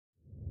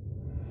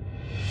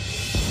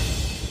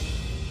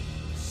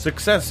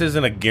Success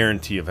isn't a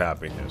guarantee of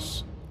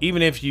happiness.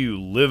 Even if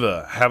you live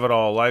a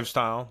have-it-all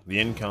lifestyle, the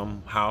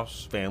income,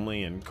 house,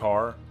 family, and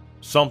car,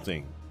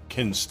 something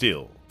can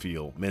still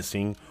feel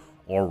missing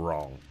or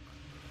wrong.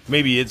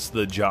 Maybe it's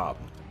the job,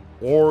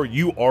 or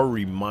you are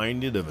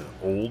reminded of an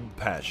old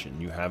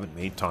passion you haven't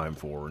made time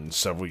for in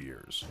several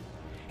years.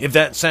 If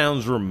that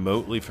sounds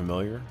remotely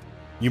familiar,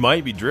 you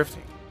might be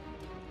drifting.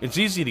 It's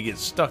easy to get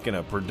stuck in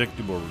a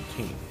predictable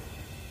routine.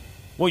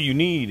 What you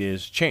need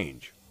is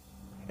change.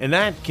 And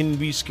that can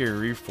be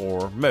scary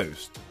for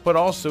most, but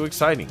also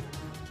exciting.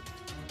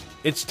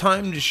 It's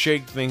time to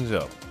shake things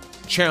up,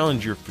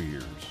 challenge your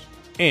fears,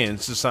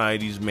 and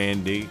society's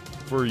mandate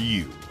for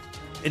you.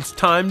 It's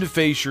time to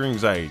face your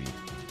anxiety.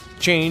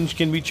 Change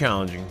can be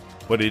challenging,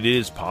 but it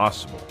is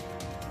possible.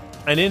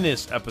 And in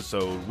this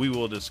episode, we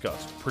will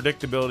discuss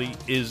predictability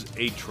is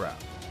a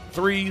trap.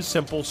 3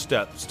 simple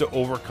steps to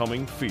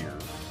overcoming fear,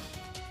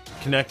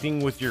 connecting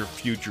with your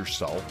future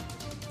self,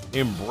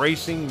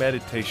 embracing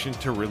meditation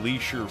to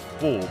release your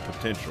full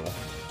potential,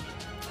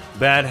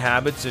 bad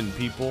habits and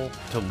people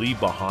to leave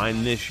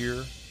behind this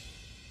year,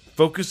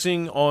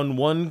 focusing on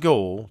one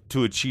goal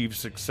to achieve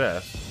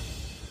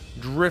success,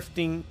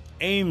 drifting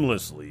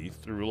aimlessly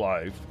through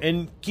life,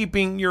 and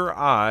keeping your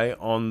eye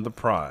on the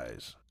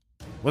prize.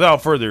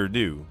 Without further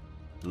ado,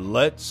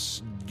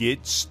 let's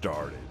get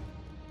started.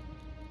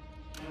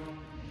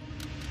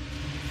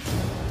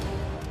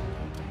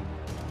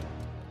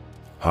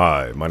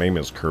 Hi, my name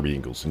is Kirby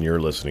Ingles, and you're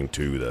listening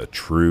to the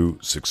True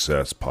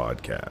Success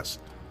Podcast.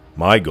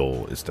 My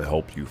goal is to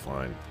help you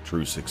find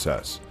true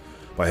success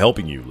by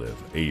helping you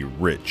live a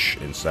rich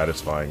and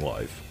satisfying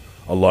life,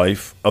 a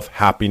life of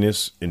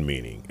happiness and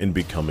meaning, and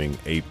becoming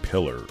a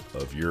pillar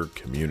of your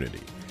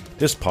community.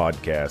 This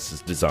podcast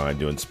is designed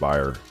to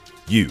inspire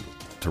you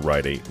to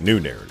write a new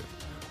narrative,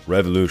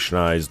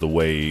 revolutionize the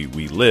way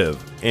we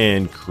live,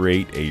 and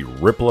create a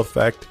ripple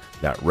effect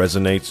that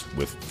resonates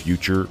with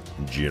future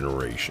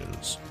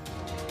generations.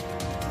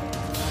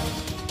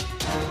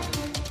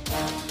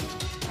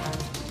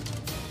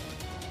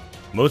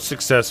 Most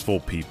successful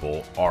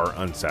people are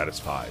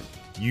unsatisfied.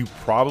 You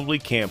probably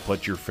can't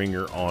put your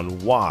finger on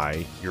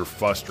why you're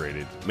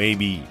frustrated,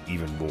 maybe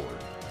even bored.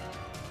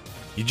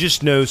 You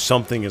just know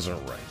something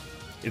isn't right.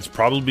 It's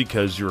probably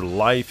because your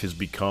life has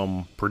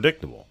become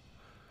predictable.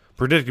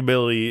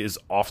 Predictability is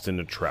often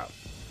a trap.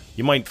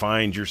 You might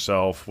find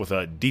yourself with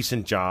a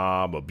decent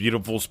job, a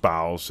beautiful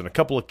spouse, and a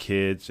couple of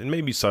kids, and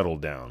maybe settle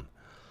down.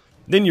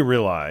 Then you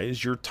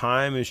realize your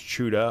time is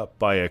chewed up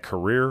by a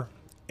career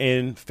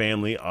and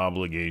family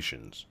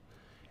obligations.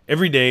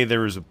 Every day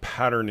there is a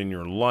pattern in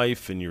your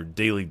life and your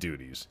daily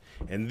duties,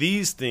 and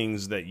these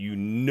things that you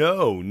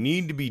know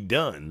need to be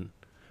done,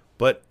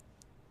 but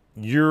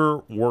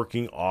you're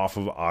working off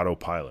of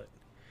autopilot.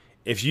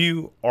 If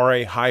you are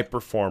a high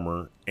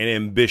performer and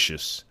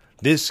ambitious,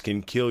 this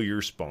can kill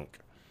your spunk.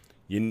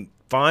 You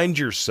find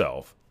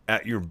yourself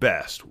at your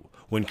best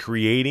when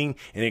creating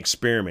and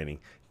experimenting,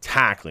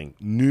 tackling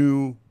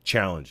new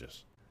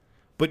challenges.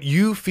 But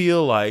you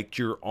feel like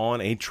you're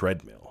on a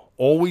treadmill,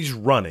 always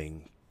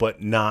running,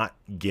 but not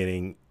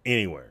getting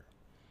anywhere.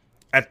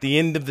 At the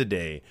end of the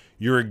day,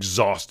 you're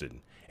exhausted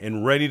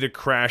and ready to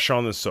crash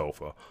on the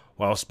sofa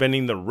while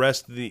spending the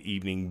rest of the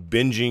evening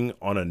binging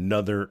on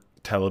another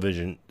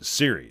television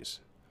series.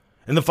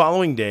 And the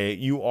following day,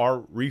 you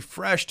are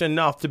refreshed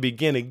enough to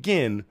begin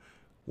again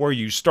where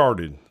you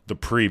started the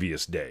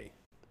previous day.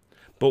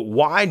 But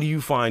why do you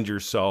find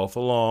yourself,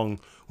 along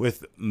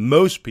with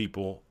most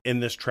people, in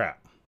this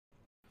trap?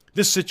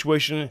 This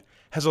situation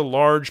has a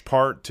large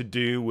part to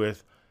do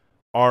with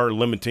our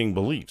limiting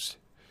beliefs.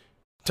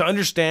 To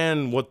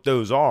understand what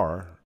those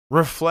are,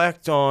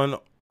 reflect on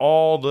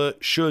all the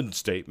should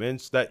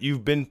statements that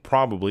you've been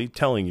probably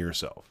telling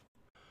yourself.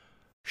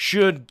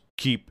 Should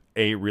keep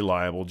a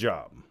reliable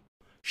job.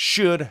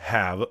 Should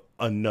have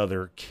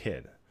another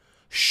kid.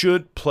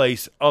 Should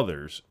place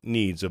others'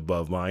 needs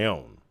above my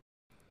own.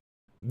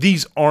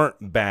 These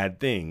aren't bad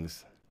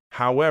things.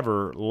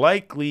 However,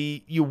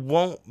 likely you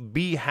won't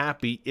be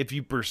happy if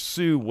you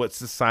pursue what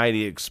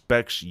society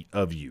expects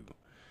of you.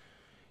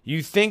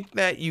 You think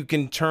that you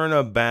can turn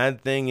a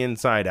bad thing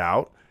inside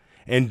out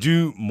and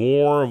do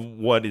more of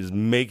what is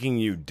making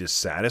you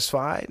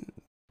dissatisfied?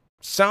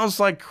 Sounds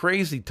like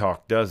crazy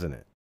talk, doesn't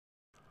it?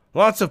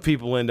 Lots of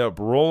people end up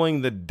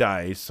rolling the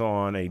dice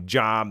on a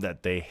job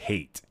that they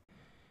hate.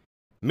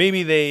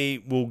 Maybe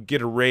they will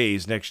get a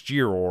raise next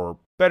year, or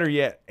better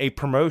yet, a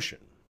promotion,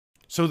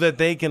 so that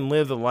they can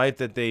live the life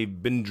that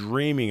they've been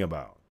dreaming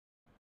about.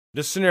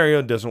 This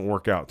scenario doesn't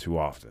work out too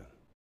often.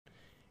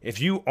 If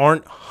you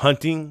aren't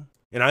hunting,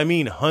 and I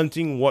mean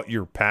hunting what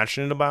you're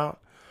passionate about,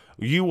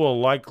 you will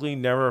likely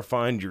never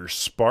find your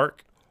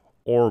spark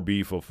or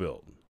be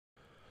fulfilled.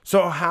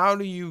 So how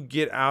do you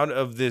get out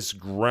of this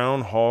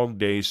Groundhog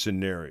Day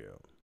scenario?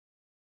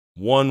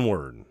 One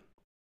word: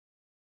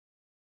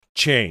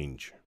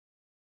 change.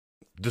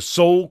 The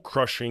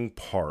soul-crushing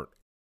part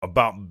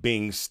about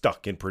being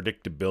stuck in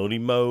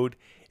predictability mode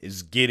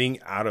is getting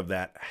out of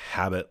that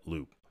habit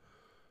loop.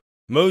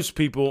 Most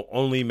people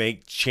only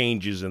make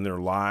changes in their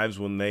lives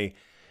when they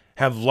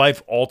have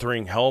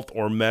life-altering health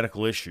or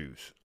medical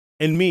issues.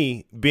 And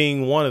me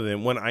being one of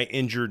them when I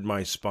injured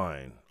my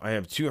spine. I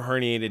have 2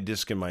 herniated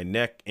discs in my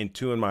neck and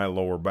 2 in my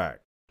lower back.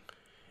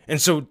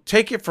 And so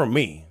take it from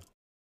me,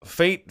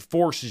 fate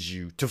forces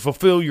you to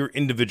fulfill your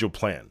individual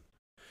plan.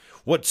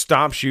 What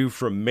stops you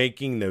from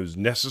making those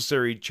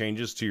necessary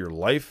changes to your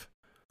life?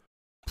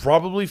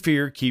 Probably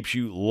fear keeps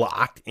you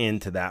locked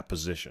into that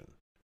position.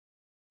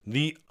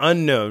 The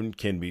unknown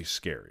can be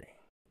scary.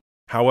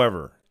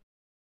 However,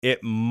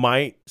 it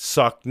might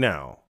suck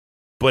now,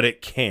 but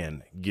it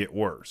can get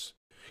worse.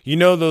 You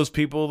know those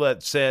people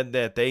that said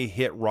that they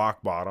hit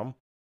rock bottom?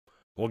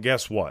 Well,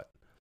 guess what?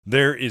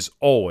 There is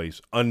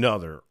always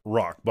another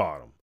rock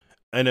bottom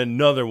and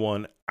another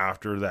one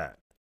after that.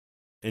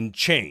 And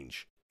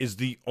change is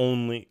the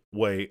only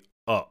way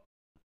up.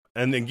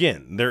 And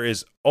again, there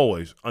is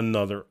always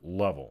another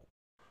level.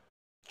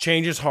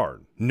 Change is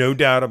hard, no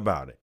doubt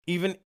about it,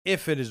 even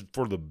if it is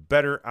for the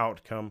better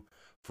outcome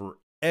for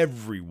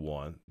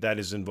everyone that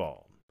is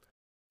involved.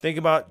 Think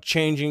about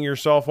changing your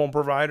cell phone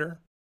provider.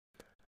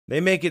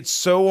 They make it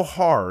so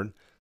hard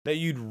that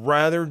you'd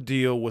rather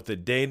deal with a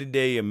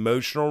day-to-day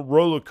emotional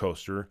roller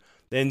coaster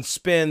than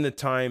spend the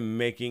time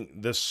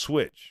making the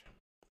switch.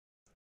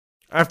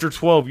 After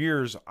 12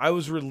 years, I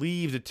was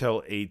relieved to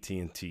tell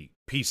AT&T,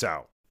 peace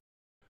out.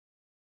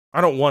 I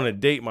don't want to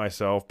date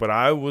myself, but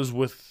I was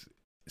with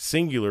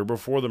Singular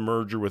before the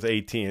merger with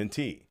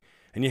AT&T.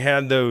 And you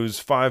had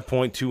those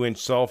 5.2-inch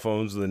cell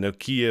phones, the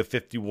Nokia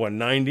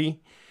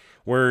 5190,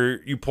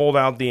 where you pulled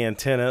out the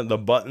antenna, the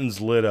buttons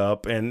lit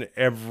up, and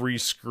every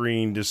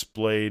screen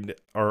displayed,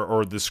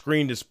 or the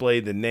screen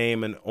displayed the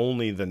name and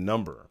only the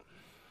number.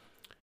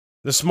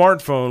 The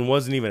smartphone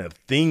wasn't even a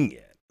thing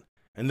yet.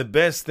 And the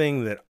best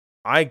thing that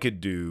I could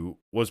do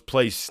was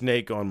play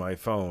Snake on my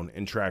phone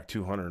and track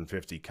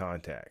 250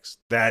 contacts.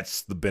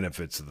 That's the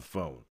benefits of the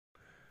phone.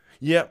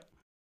 Yep.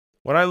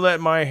 When I let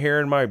my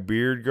hair and my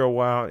beard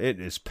grow out, it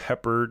is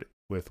peppered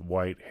with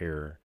white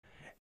hair.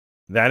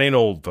 That ain't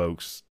old,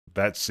 folks.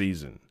 That's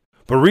seasoned.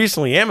 But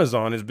recently,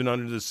 Amazon has been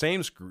under the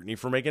same scrutiny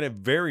for making it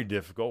very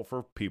difficult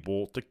for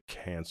people to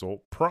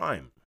cancel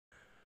Prime.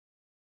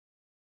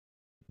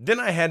 Then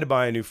I had to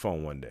buy a new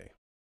phone one day,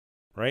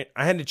 right?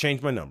 I had to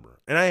change my number,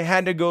 and I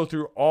had to go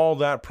through all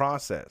that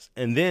process.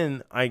 And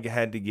then I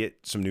had to get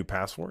some new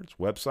passwords,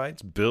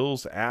 websites,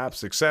 bills,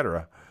 apps,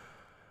 etc.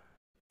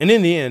 And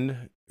in the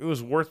end, it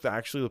was worth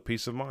actually the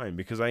peace of mind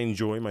because I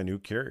enjoy my new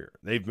carrier.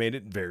 They've made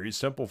it very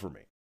simple for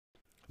me.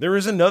 There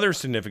is another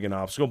significant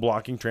obstacle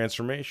blocking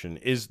transformation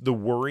is the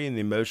worry and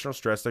the emotional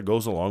stress that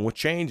goes along with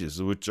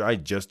changes, which I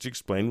just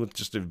explained with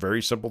just a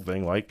very simple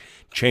thing like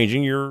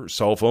changing your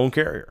cell phone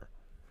carrier.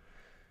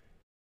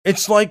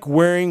 It's like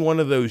wearing one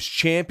of those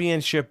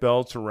championship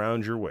belts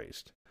around your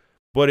waist,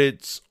 but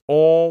it's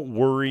all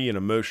worry and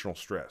emotional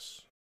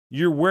stress.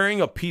 You're wearing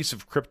a piece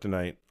of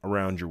kryptonite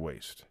around your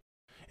waist.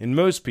 And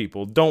most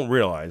people don't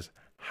realize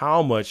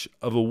how much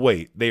of a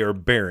weight they are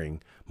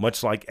bearing,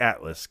 much like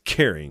Atlas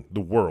carrying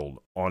the world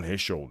on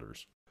his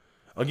shoulders.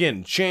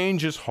 Again,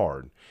 change is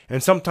hard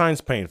and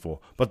sometimes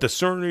painful, but the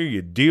sooner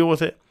you deal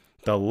with it,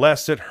 the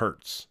less it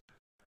hurts.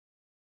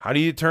 How do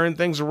you turn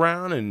things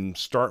around and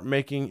start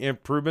making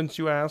improvements,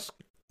 you ask?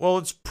 Well,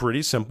 it's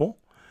pretty simple.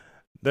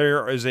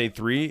 There is a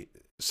 3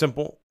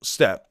 simple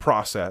step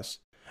process,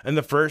 and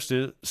the first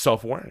is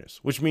self-awareness,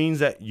 which means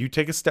that you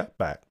take a step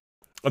back.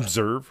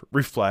 Observe,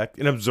 reflect,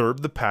 and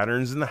observe the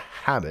patterns and the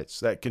habits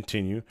that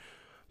continue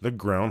the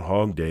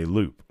Groundhog Day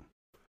loop.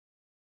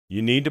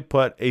 You need to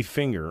put a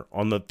finger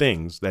on the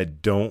things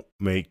that don't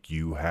make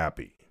you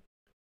happy.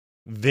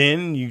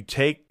 Then you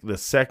take the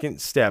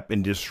second step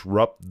and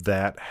disrupt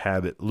that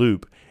habit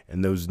loop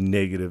and those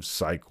negative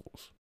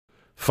cycles.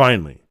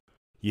 Finally,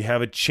 you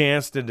have a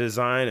chance to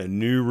design a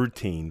new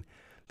routine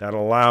that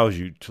allows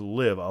you to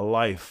live a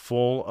life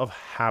full of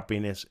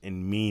happiness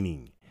and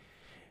meaning.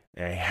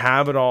 A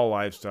have-it-all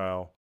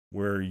lifestyle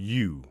where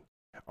you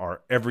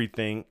are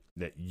everything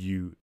that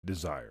you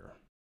desire.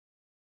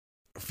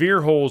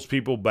 Fear holds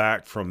people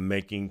back from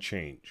making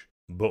change,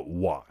 but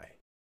why?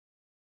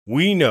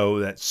 We know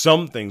that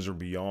some things are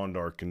beyond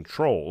our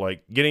control,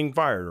 like getting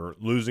fired or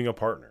losing a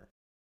partner.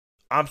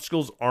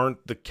 Obstacles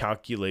aren't the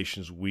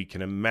calculations we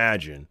can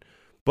imagine,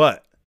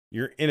 but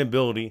your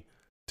inability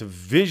to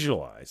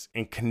visualize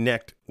and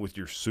connect with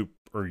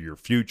your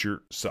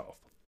future self.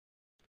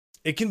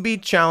 It can be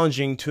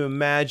challenging to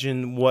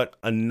imagine what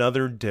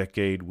another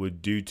decade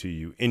would do to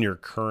you in your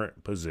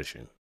current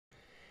position.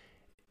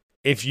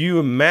 If you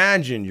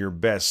imagine your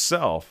best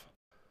self,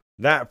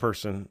 that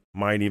person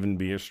might even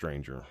be a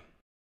stranger.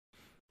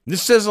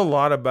 This says a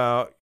lot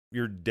about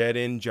your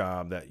dead-end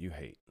job that you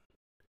hate.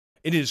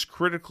 It is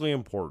critically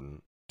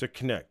important to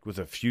connect with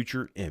a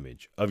future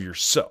image of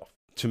yourself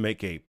to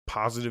make a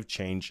positive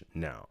change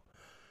now.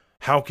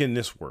 How can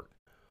this work?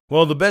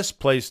 Well, the best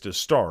place to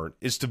start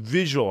is to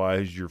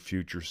visualize your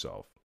future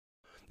self.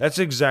 That's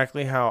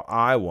exactly how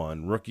I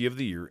won Rookie of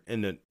the Year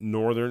in the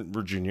Northern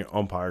Virginia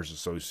Umpires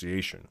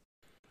Association.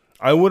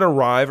 I would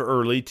arrive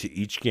early to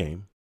each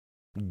game,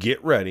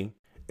 get ready,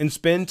 and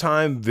spend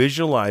time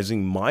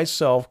visualizing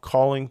myself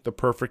calling the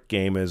perfect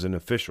game as an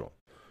official.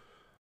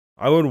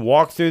 I would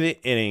walk through the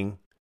inning,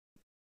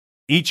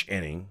 each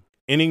inning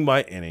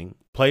by inning,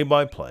 play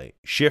by play,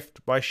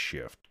 shift by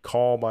shift,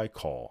 call by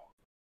call,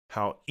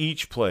 how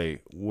each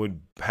play would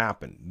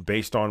happen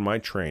based on my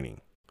training.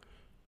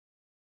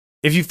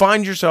 If you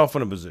find yourself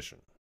in a position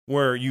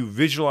where you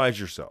visualize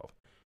yourself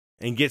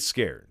and get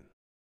scared,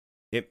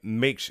 it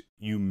makes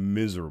you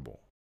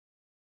miserable.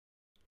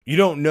 You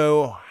don't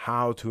know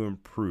how to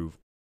improve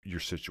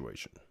your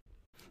situation.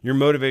 Your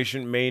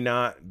motivation may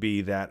not be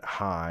that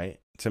high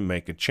to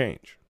make a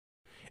change.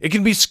 It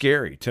can be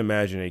scary to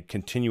imagine a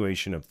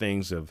continuation of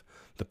things of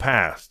the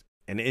past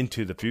and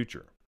into the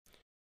future.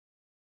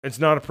 It's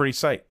not a pretty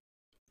sight.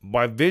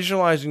 By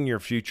visualizing your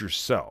future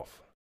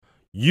self,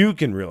 you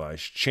can realize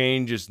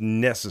change is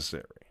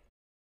necessary.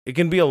 It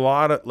can be a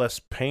lot less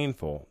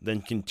painful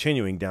than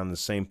continuing down the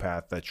same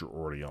path that you're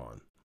already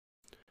on.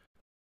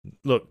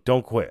 Look,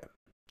 don't quit.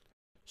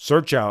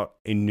 Search out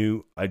a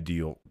new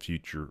ideal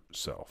future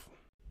self.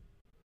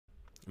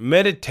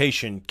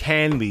 Meditation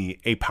can be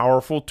a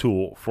powerful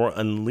tool for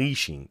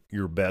unleashing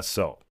your best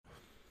self.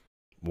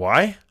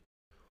 Why?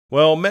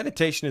 Well,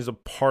 meditation is a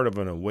part of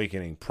an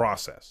awakening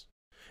process.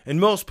 And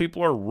most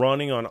people are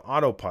running on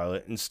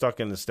autopilot and stuck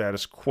in the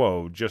status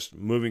quo, just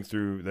moving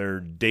through their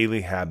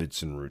daily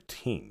habits and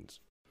routines.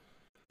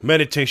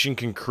 Meditation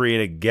can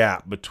create a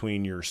gap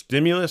between your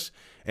stimulus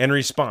and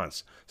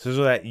response so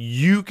that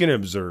you can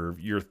observe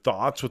your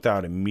thoughts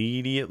without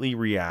immediately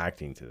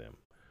reacting to them.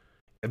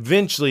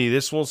 Eventually,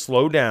 this will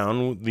slow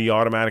down the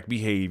automatic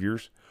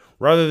behaviors.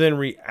 Rather than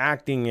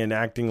reacting and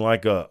acting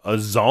like a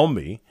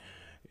zombie,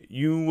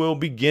 you will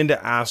begin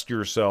to ask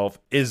yourself,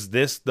 is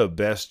this the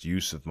best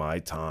use of my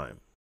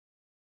time?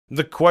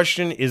 The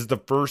question is the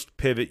first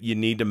pivot you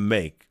need to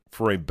make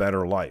for a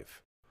better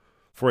life,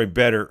 for a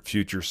better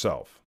future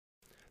self.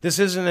 This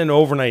isn't an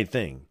overnight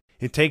thing.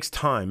 It takes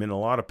time and a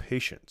lot of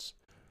patience.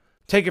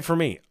 Take it from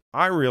me.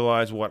 I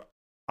realized what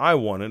I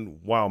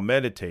wanted while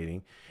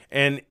meditating,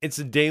 and it's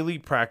a daily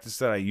practice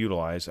that I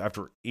utilize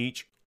after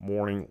each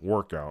morning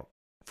workout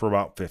for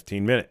about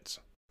 15 minutes.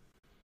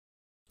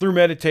 Through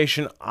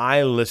meditation,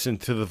 I listened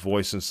to the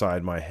voice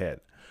inside my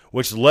head,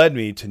 which led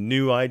me to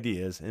new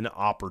ideas and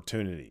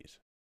opportunities.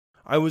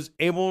 I was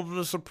able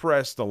to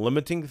suppress the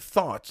limiting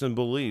thoughts and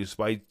beliefs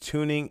by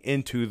tuning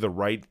into the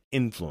right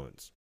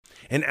influence.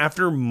 And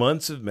after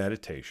months of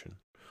meditation,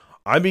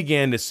 I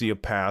began to see a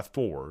path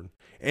forward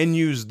and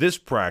use this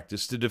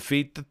practice to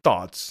defeat the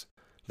thoughts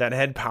that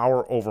had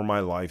power over my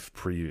life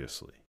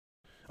previously.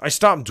 I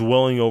stopped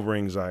dwelling over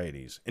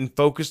anxieties and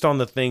focused on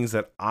the things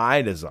that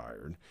I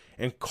desired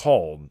and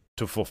called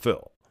to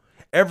fulfill.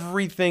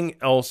 Everything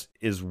else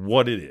is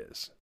what it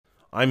is.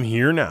 I'm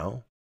here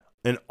now,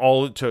 and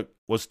all it took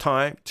was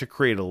time to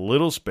create a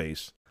little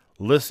space,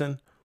 listen,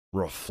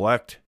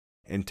 reflect,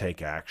 and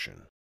take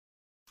action.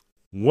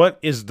 What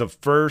is the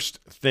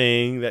first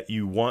thing that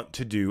you want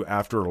to do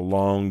after a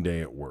long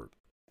day at work?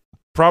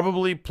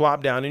 Probably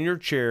plop down in your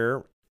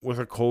chair with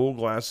a cold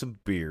glass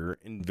of beer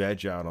and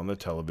veg out on the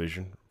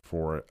television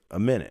for a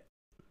minute.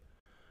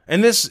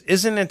 And this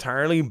isn't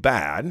entirely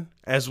bad,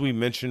 as we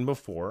mentioned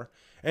before,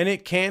 and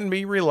it can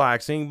be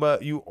relaxing,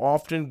 but you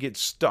often get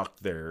stuck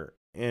there,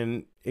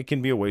 and it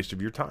can be a waste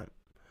of your time.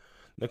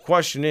 The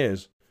question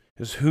is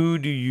who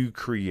do you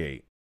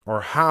create, or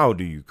how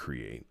do you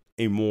create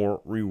a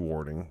more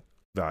rewarding,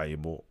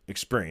 valuable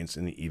experience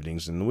in the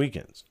evenings and the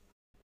weekends?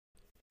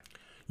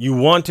 You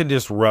want to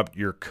disrupt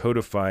your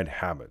codified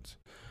habits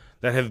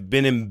that have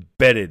been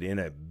embedded in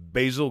a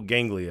basal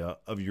ganglia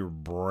of your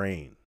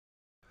brain.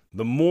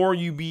 The more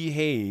you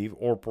behave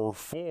or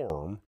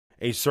perform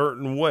a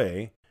certain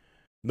way,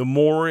 the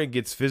more it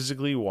gets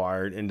physically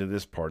wired into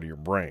this part of your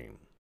brain.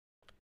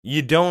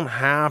 You don't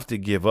have to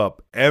give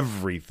up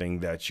everything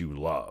that you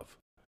love.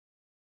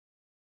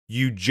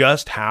 You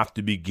just have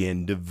to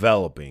begin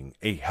developing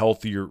a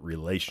healthier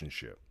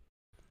relationship.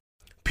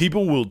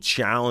 People will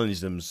challenge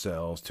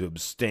themselves to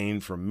abstain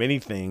from many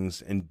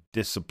things and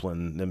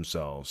discipline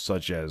themselves,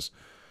 such as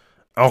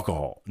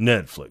alcohol,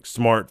 Netflix,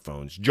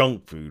 smartphones,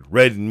 junk food,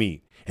 red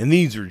meat, and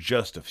these are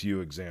just a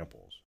few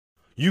examples.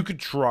 You could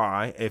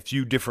try a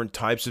few different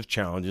types of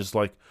challenges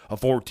like a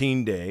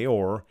 14-day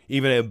or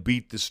even a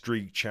beat the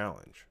streak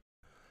challenge.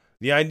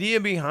 The idea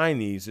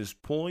behind these is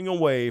pulling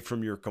away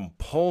from your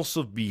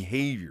compulsive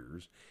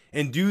behaviors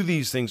and do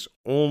these things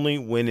only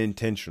when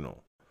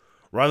intentional,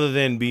 rather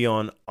than be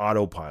on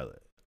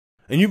autopilot.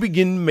 And you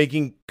begin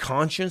making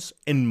conscious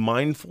and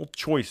mindful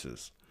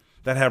choices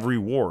that have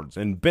rewards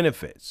and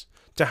benefits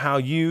to how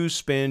you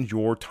spend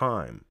your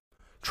time.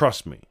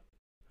 Trust me,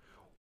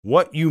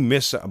 what you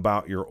miss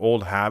about your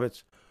old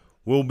habits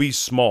will be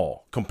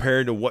small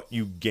compared to what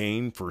you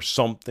gain for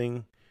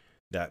something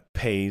that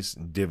pays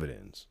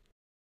dividends.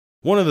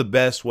 One of the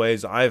best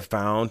ways I've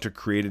found to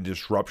create a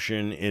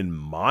disruption in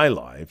my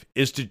life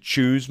is to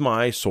choose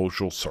my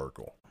social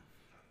circle.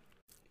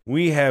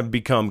 We have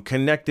become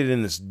connected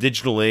in this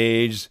digital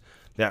age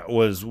that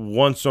was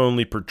once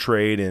only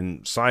portrayed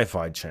in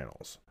sci-fi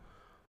channels.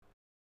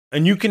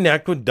 And you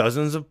connect with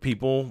dozens of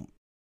people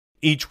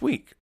each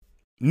week,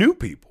 new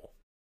people.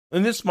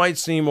 And this might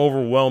seem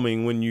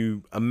overwhelming when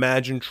you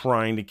imagine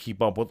trying to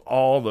keep up with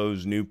all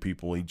those new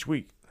people each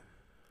week.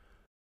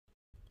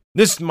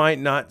 This might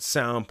not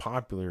sound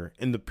popular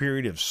in the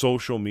period of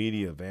social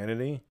media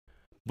vanity,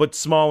 but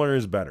smaller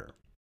is better.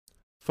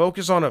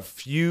 Focus on a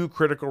few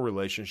critical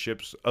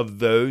relationships of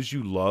those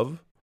you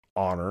love,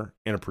 honor,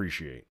 and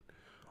appreciate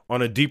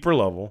on a deeper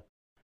level,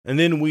 and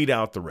then weed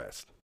out the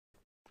rest.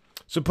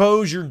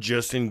 Suppose you're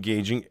just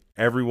engaging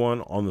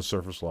everyone on the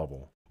surface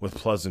level with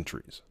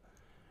pleasantries.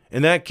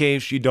 In that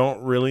case, you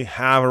don't really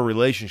have a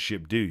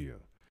relationship, do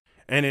you?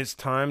 And it's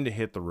time to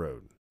hit the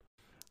road.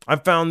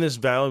 I've found this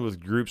valid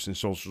with groups and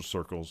social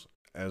circles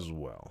as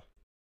well.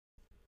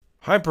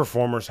 High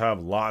performers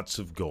have lots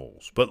of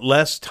goals, but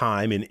less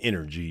time and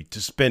energy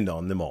to spend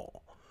on them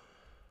all.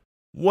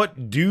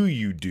 What do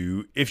you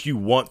do if you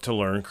want to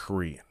learn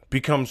Korean,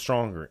 become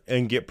stronger,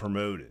 and get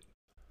promoted?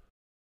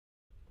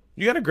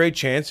 You got a great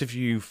chance if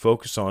you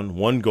focus on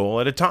one goal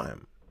at a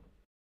time.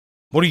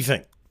 What do you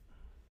think?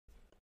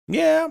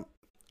 Yeah,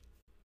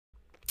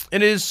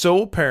 it is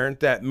so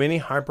apparent that many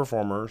high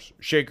performers,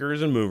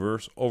 shakers, and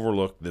movers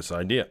overlook this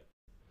idea.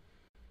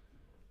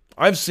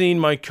 I've seen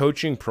my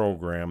coaching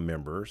program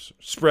members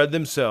spread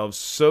themselves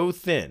so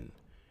thin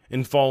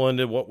and fall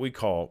into what we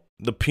call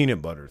the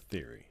peanut butter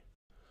theory.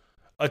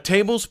 A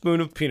tablespoon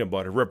of peanut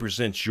butter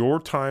represents your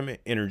time,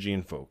 energy,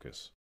 and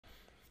focus.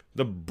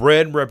 The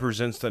bread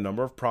represents the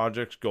number of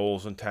projects,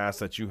 goals, and tasks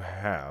that you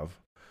have,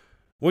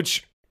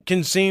 which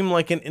can seem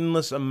like an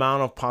endless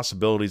amount of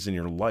possibilities in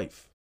your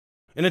life.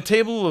 And a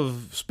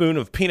tablespoon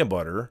of peanut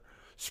butter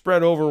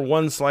spread over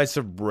one slice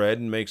of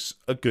bread makes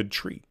a good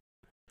treat.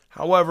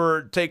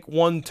 However, take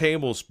 1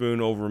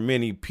 tablespoon over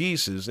many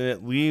pieces and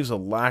it leaves a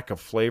lack of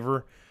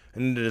flavor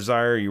and the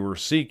desire you were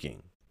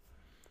seeking.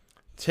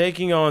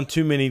 Taking on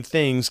too many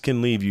things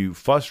can leave you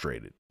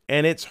frustrated,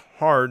 and it's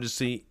hard to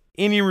see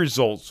any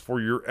results for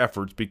your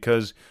efforts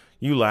because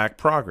you lack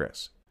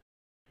progress.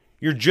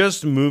 You're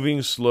just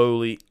moving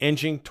slowly,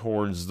 inching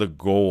towards the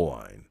goal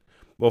line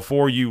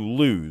before you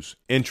lose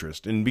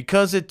interest. And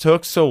because it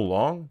took so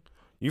long,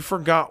 you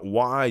forgot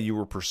why you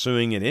were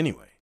pursuing it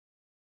anyway.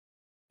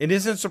 It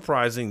isn't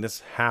surprising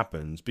this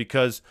happens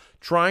because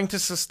trying to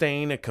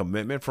sustain a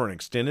commitment for an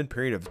extended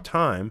period of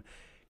time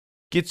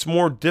gets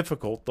more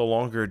difficult the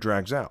longer it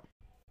drags out.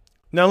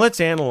 Now let's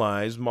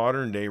analyze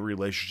modern day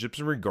relationships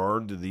in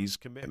regard to these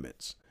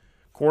commitments.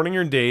 Courting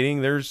or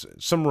dating, there's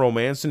some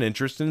romance and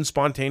interest in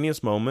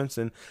spontaneous moments,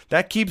 and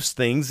that keeps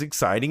things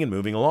exciting and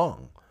moving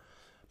along.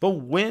 But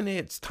when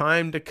it's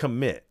time to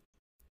commit,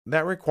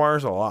 that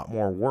requires a lot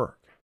more work,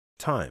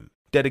 time,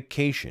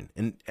 dedication,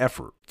 and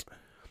effort.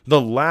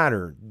 The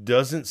latter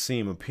doesn't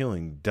seem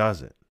appealing,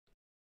 does it?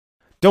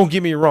 Don't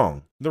get me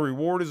wrong, the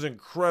reward is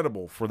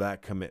incredible for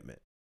that commitment.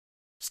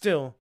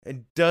 Still,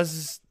 it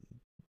does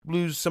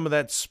lose some of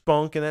that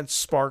spunk and that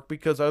spark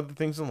because other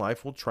things in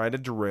life will try to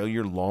derail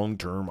your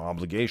long-term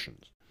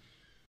obligations.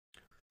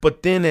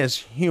 But then as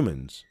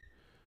humans,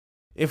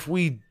 if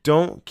we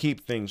don't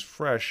keep things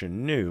fresh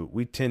and new,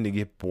 we tend to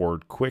get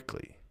bored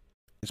quickly.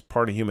 It's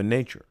part of human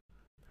nature.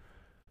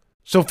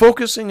 So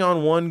focusing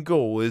on one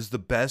goal is the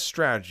best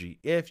strategy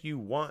if you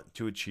want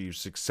to achieve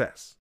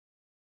success.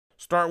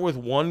 Start with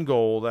one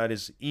goal that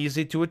is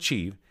easy to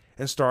achieve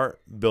and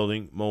start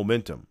building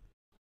momentum.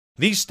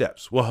 These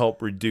steps will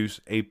help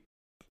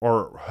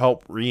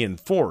help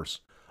reinforce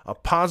a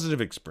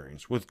positive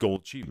experience with goal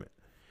achievement.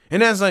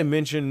 And as I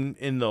mentioned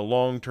in the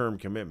long-term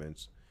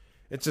commitments,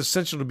 it's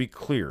essential to be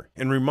clear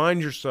and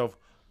remind yourself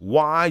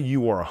why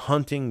you are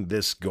hunting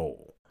this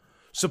goal.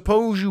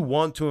 Suppose you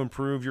want to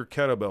improve your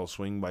kettlebell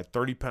swing by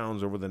 30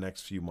 pounds over the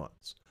next few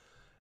months.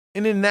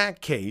 And in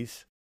that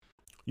case,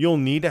 you'll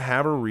need to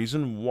have a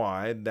reason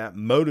why that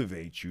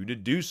motivates you to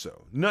do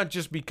so. Not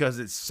just because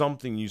it's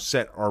something you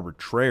set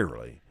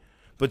arbitrarily,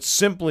 but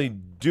simply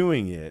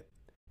doing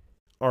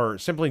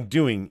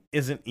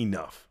isn't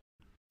enough.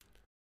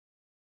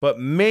 But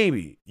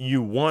maybe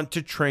you want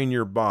to train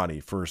your body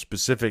for a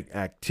specific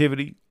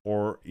activity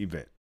or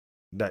event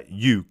that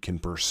you can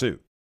pursue.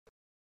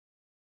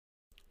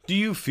 Do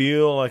you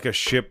feel like a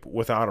ship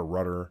without a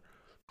rudder,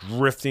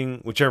 drifting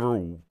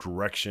whichever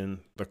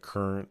direction the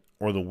current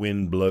or the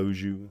wind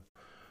blows you,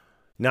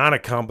 not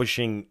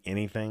accomplishing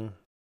anything?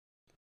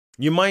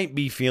 You might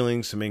be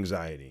feeling some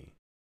anxiety.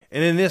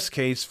 And in this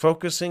case,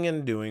 focusing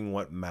and doing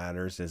what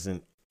matters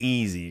isn't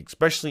easy,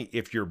 especially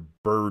if you're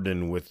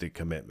burdened with the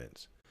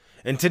commitments.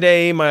 And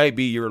today might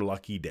be your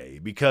lucky day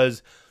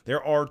because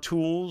there are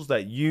tools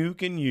that you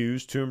can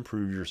use to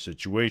improve your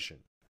situation.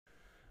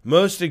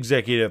 Most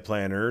executive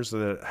planners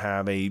that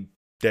have a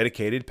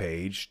dedicated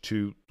page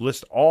to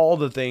list all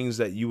the things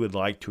that you would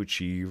like to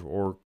achieve,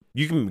 or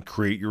you can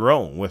create your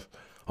own with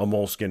a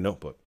Moleskine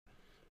notebook.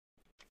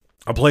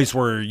 A place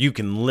where you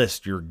can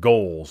list your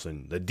goals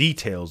and the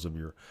details of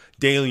your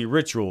daily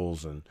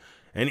rituals and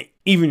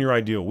even your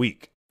ideal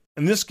week.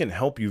 And this can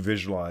help you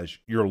visualize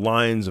your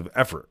lines of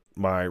effort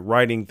by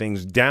writing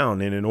things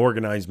down in an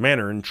organized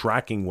manner and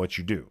tracking what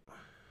you do.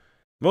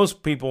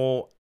 Most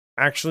people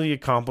actually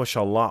accomplish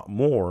a lot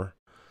more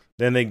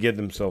than they give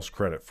themselves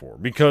credit for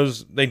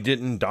because they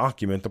didn't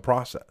document the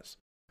process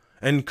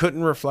and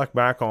couldn't reflect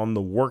back on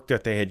the work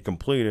that they had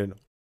completed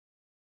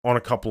on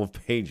a couple of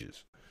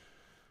pages.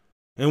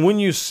 And when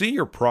you see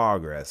your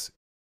progress,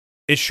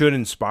 it should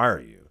inspire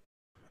you.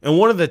 And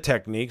one of the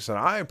techniques that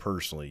I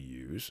personally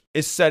use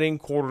is setting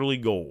quarterly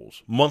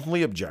goals,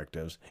 monthly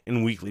objectives,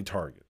 and weekly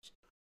targets.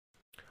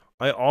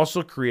 I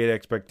also create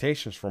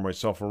expectations for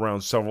myself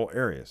around several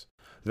areas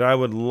that I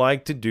would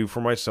like to do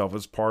for myself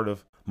as part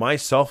of my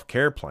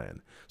self-care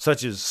plan,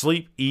 such as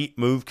sleep, eat,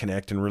 move,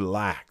 connect, and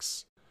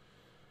relax.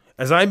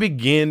 As I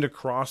begin to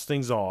cross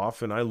things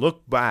off and I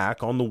look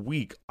back on the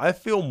week, I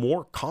feel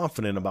more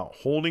confident about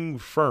holding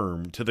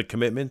firm to the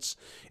commitments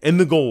and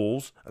the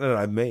goals that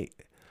I've made,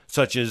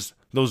 such as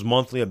those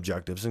monthly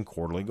objectives and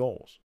quarterly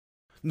goals.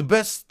 The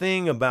best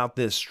thing about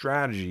this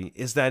strategy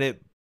is that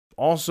it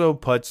also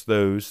puts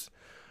those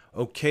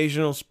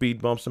occasional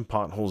speed bumps and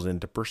potholes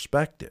into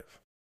perspective.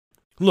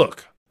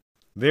 Look,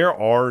 there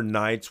are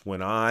nights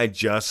when I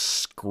just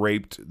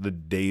scraped the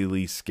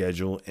daily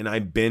schedule and I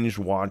binge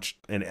watched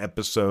an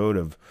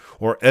episode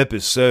or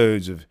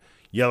episodes of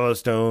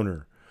Yellowstone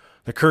or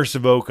The Curse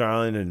of Oak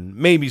Island and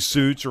maybe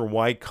Suits or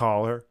White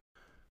Collar.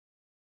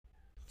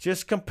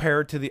 Just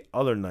compare it to the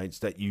other nights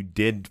that you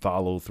did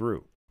follow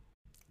through.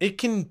 It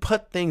can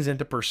put things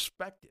into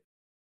perspective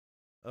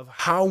of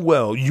how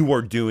well you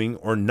are doing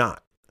or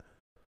not.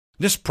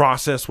 This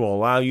process will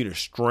allow you to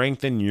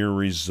strengthen your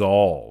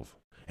resolve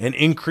and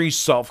increase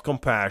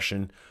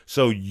self-compassion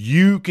so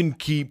you can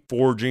keep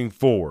forging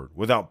forward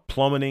without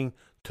plummeting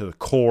to the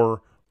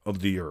core of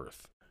the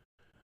earth.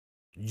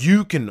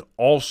 You can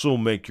also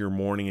make your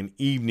morning and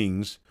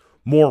evenings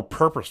more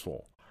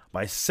purposeful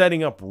by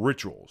setting up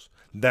rituals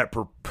that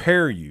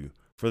prepare you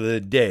for the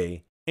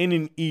day and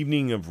an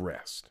evening of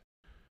rest.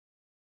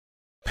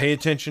 Pay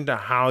attention to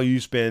how you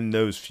spend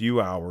those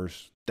few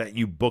hours that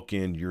you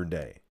bookend your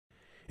day.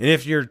 And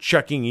if you're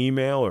checking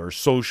email or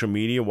social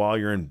media while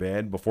you're in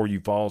bed before you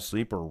fall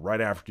asleep or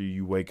right after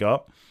you wake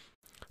up,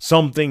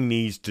 something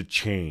needs to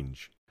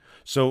change.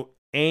 So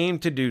aim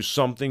to do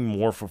something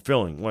more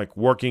fulfilling, like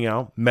working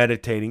out,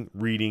 meditating,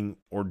 reading,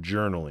 or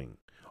journaling.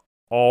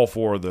 All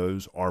four of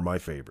those are my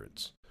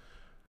favorites.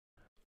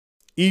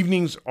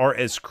 Evenings are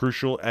as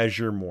crucial as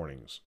your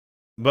mornings,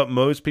 but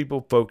most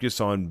people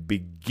focus on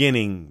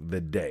beginning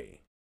the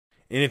day.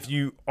 And if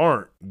you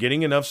aren't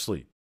getting enough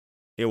sleep,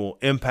 it will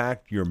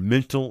impact your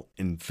mental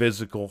and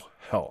physical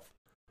health.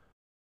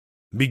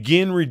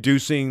 Begin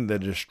reducing the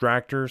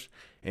distractors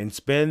and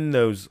spend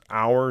those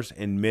hours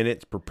and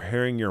minutes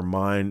preparing your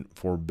mind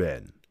for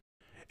bed.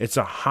 It's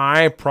a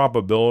high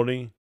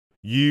probability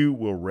you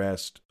will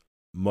rest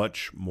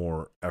much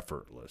more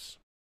effortless.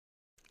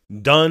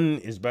 Done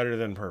is better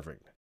than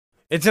perfect.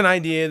 It's an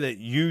idea that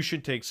you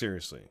should take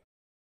seriously.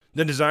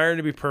 The desire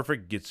to be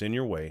perfect gets in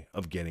your way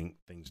of getting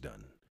things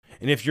done.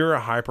 And if you're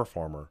a high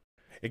performer,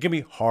 it can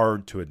be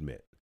hard to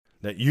admit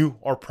that you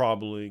are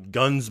probably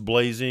guns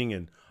blazing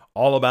and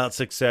all about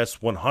success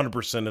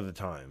 100% of the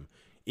time,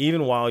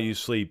 even while you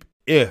sleep,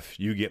 if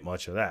you get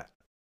much of that.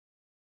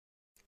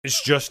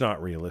 It's just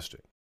not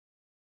realistic.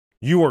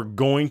 You are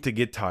going to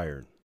get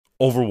tired,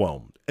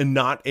 overwhelmed, and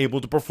not able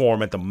to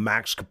perform at the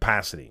max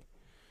capacity.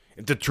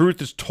 If the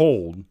truth is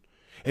told,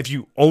 if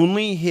you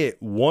only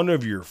hit one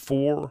of your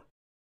 4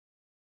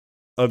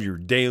 of your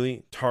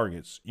daily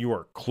targets, you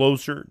are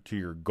closer to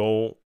your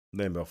goal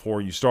than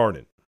before you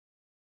started.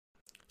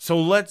 So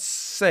let's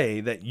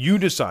say that you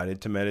decided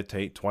to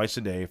meditate twice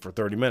a day for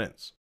 30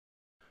 minutes.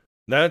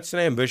 That's an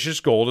ambitious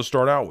goal to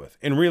start out with.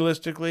 And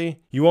realistically,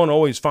 you won't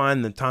always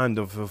find the time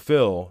to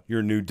fulfill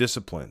your new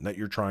discipline that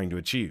you're trying to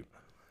achieve.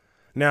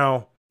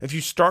 Now, if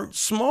you start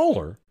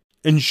smaller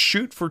and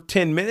shoot for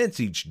 10 minutes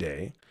each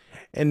day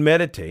and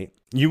meditate,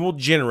 you will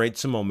generate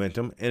some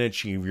momentum and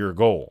achieve your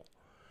goal.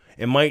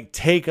 It might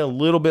take a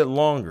little bit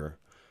longer,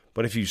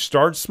 but if you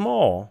start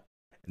small,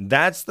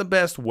 that's the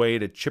best way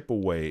to chip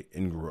away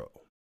and grow.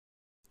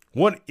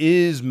 What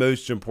is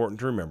most important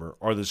to remember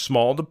are the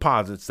small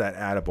deposits that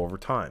add up over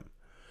time.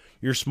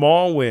 Your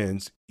small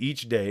wins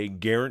each day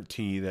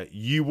guarantee that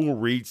you will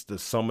reach the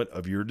summit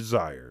of your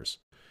desires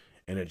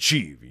and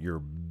achieve your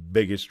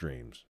biggest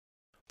dreams.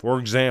 For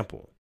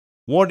example,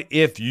 what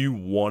if you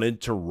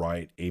wanted to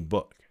write a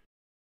book?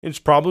 It's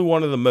probably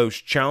one of the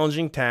most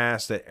challenging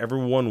tasks that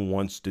everyone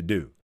wants to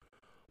do,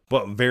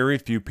 but very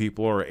few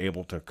people are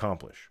able to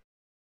accomplish.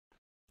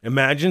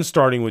 Imagine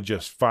starting with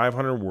just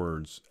 500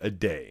 words a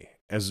day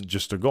as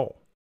just a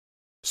goal.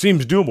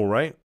 Seems doable,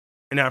 right?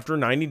 And after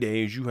 90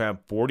 days, you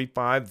have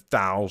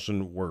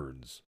 45,000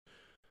 words.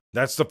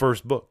 That's the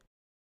first book.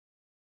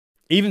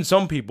 Even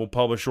some people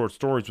publish short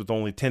stories with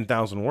only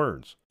 10,000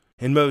 words.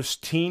 And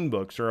most teen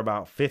books are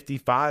about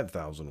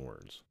 55,000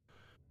 words.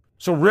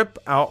 So rip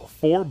out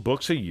 4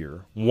 books a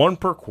year, 1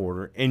 per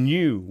quarter, and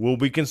you will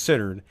be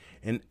considered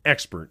an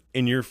expert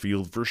in your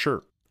field for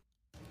sure.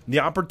 The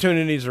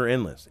opportunities are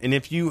endless. And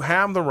if you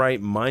have the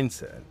right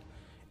mindset,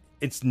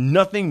 it's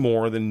nothing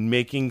more than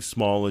making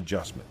small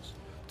adjustments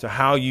to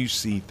how you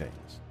see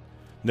things.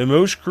 The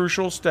most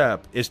crucial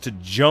step is to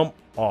jump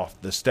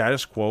off the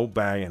status quo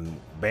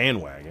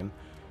bandwagon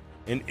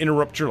and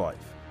interrupt your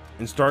life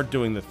and start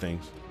doing the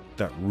things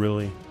that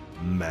really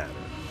matter.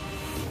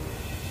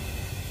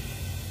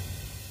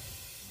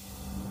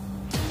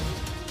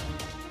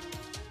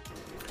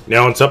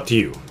 Now it's up to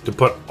you to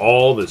put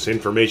all this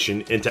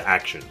information into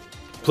action.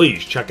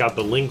 Please check out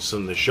the links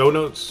in the show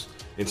notes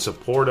and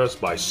support us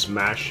by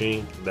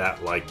smashing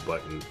that like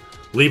button.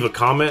 Leave a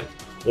comment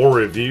or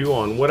review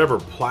on whatever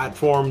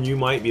platform you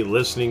might be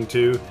listening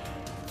to.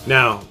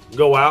 Now,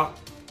 go out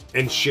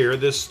and share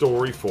this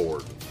story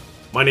forward.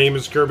 My name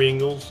is Kirby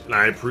Ingalls, and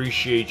I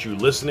appreciate you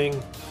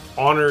listening,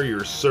 honor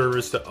your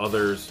service to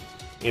others,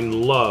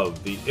 and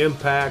love the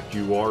impact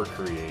you are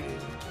creating.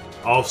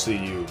 I'll see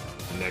you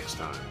next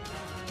time.